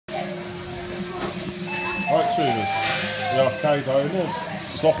fortuners, the arcade owners,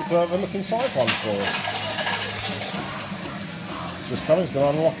 just offered to have a look inside one for us. Just coming, he's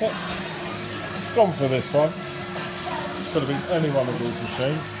going to unlock it. Gone for this one. Could have been any one of these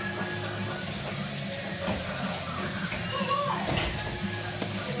machines.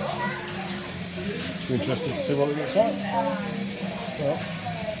 Be interested to see what it looks like. Well.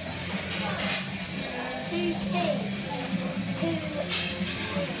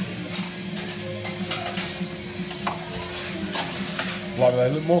 Like, they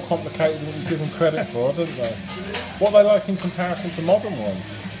look more complicated than you give them credit for, don't they? What are they like in comparison to modern ones?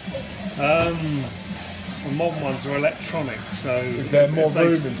 The modern ones are electronic, so... Is there more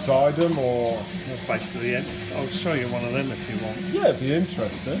room inside them, or...? Basically, I'll show you one of them if you want. Yeah, it'd be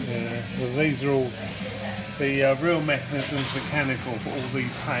interesting. Yeah, well, these are all the real mechanisms, mechanical, but all the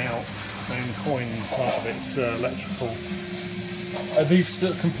payout and coin part of it's electrical. Are these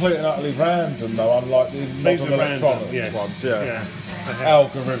still completely and utterly random, though, unlike the modern electronic ones? Yeah.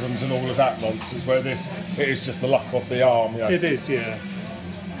 Algorithms and all of that nonsense, where it is just the luck of the arm. Yeah. It is, yeah.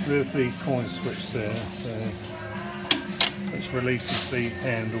 There's the coin switch there, so which releases the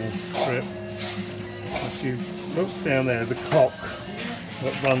handle grip. If you look down there, the clock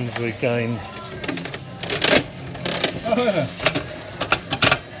that runs the game. Oh, yeah.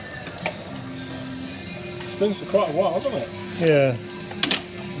 Spins for quite a while, doesn't it? Yeah.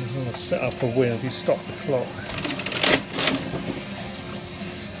 I'm going to set up a wheel if you stop the clock.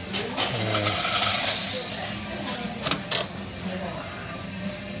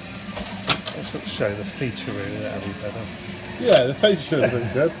 Let's show the feature really, that'll be better. Yeah, the feature would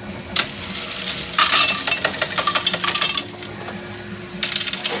be good.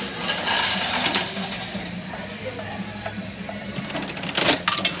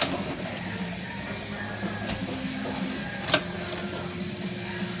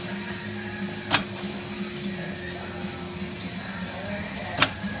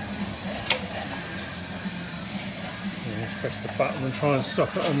 Press the button and try and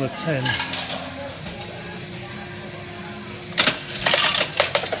stop it on the 10.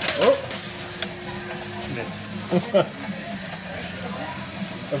 Oh! Miss.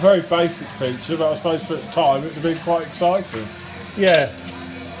 A very basic feature, but I suppose for its time it would have been quite exciting. Yeah.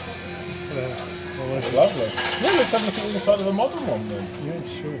 Lovely. Yeah, let's have a look at the inside of a modern one then. Yeah,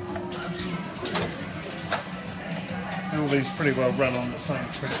 sure. All these pretty well run on the same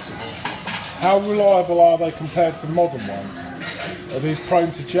principle. How reliable are they compared to modern ones? Are these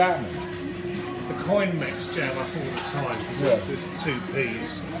prone to jamming? The coin mechs jam up all the time because there's two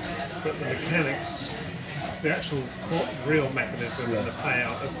P's, but the mechanics, the actual real mechanism and the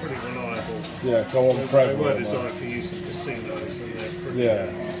payout are pretty reliable. Yeah, go on forever. They were designed for use in casinos and they're pretty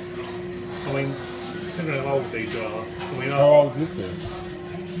I mean, considering how old these are, how old is this?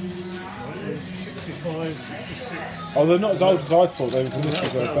 65, 66. Oh, they're not as old as I thought they were initially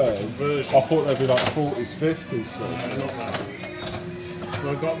going to be. I thought they'd be like 40s, 50s. So. No, not that. When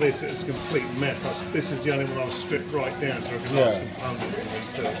I got this, it was a complete mess. This is the only one I was stripped right down to every last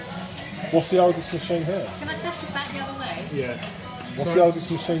component. What's the oldest machine here? Can I push it back the other way? Yeah. What's the oldest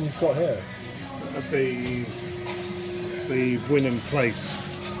machine you've got here? The winning place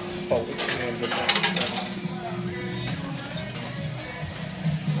bolt at the end of that.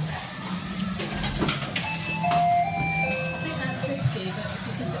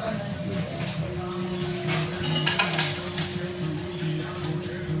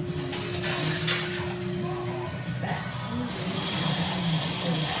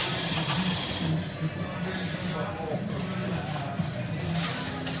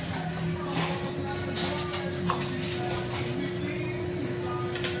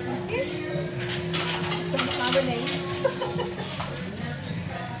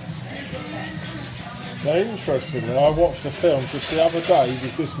 Now, interestingly, I watched a film just the other day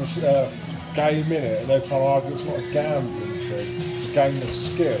with this game in it, and they're trying to argue it's not a gambling thing, it's a game of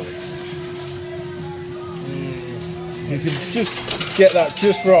skill. You can just get that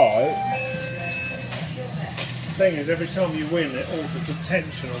just right. The thing is, every time you win, it alters the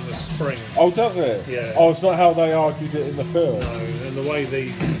tension on the spring. Oh, does it? Yeah. Oh, it's not how they argued it in the film. No, and the way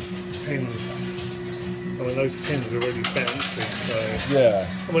these pins, I mean, those pins are really bouncy, so... Yeah.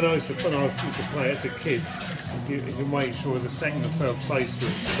 I mean, when I used to play as a kid, you can make sure the second or third place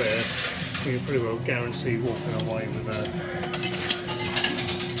was spare, you can pretty well guarantee walking away with a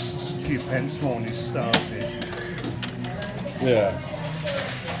few pence more than you started. Yeah.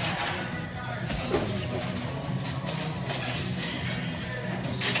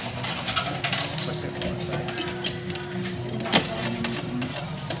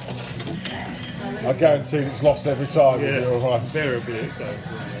 I guarantee it's lost every time. Yeah, is it all right? invariably it does.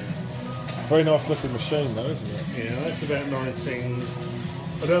 Very nice looking machine though, isn't it? Yeah, that's about 19.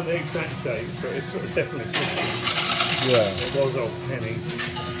 I don't know the exact date, but it's sort of definitely 50. Yeah. It was old penny.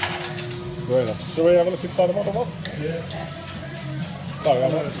 Very nice. Shall we have a look inside the model one? Yeah. Oh, yeah.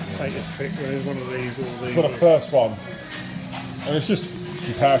 I'm going to take a picture of one of these or these. For the first one. And it's just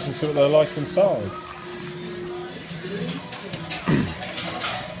comparison to what they're like inside.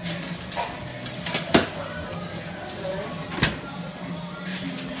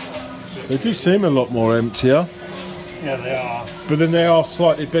 They do seem a lot more emptier. Yeah, they are. But then they are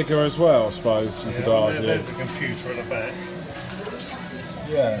slightly bigger as well, I suppose. You could argue. There's a computer at the back.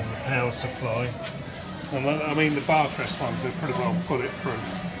 Yeah. And the power supply. And I mean, the Barcrest ones, they're pretty well bulletproof.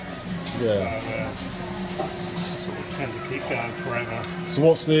 Yeah. So, sort of tend to keep going forever. So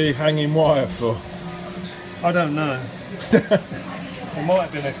what's the hanging wire for? I don't know. It might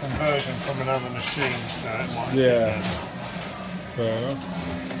have been a conversion from another machine, so it might have been that. Fair enough.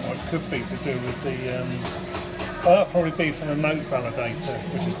 Or it could be to do with the... that'll probably be from the note validator,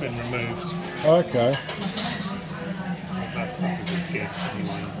 which has been removed. Okay. That's a good guess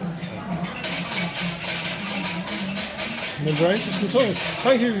anyway. Very interesting talking.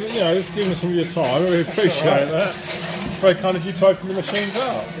 Thank you, for giving us some of your time. I really appreciate that. Very kind of you to open the machines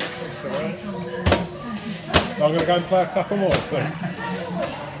up. That's alright. I'm going to go and play a couple more. Right.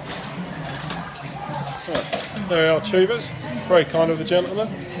 There are tubers. Very kind of the gentleman.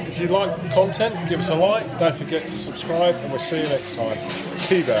 If you like the content, give us a like. Don't forget to subscribe, and we'll see you next time.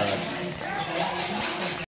 T-Bad.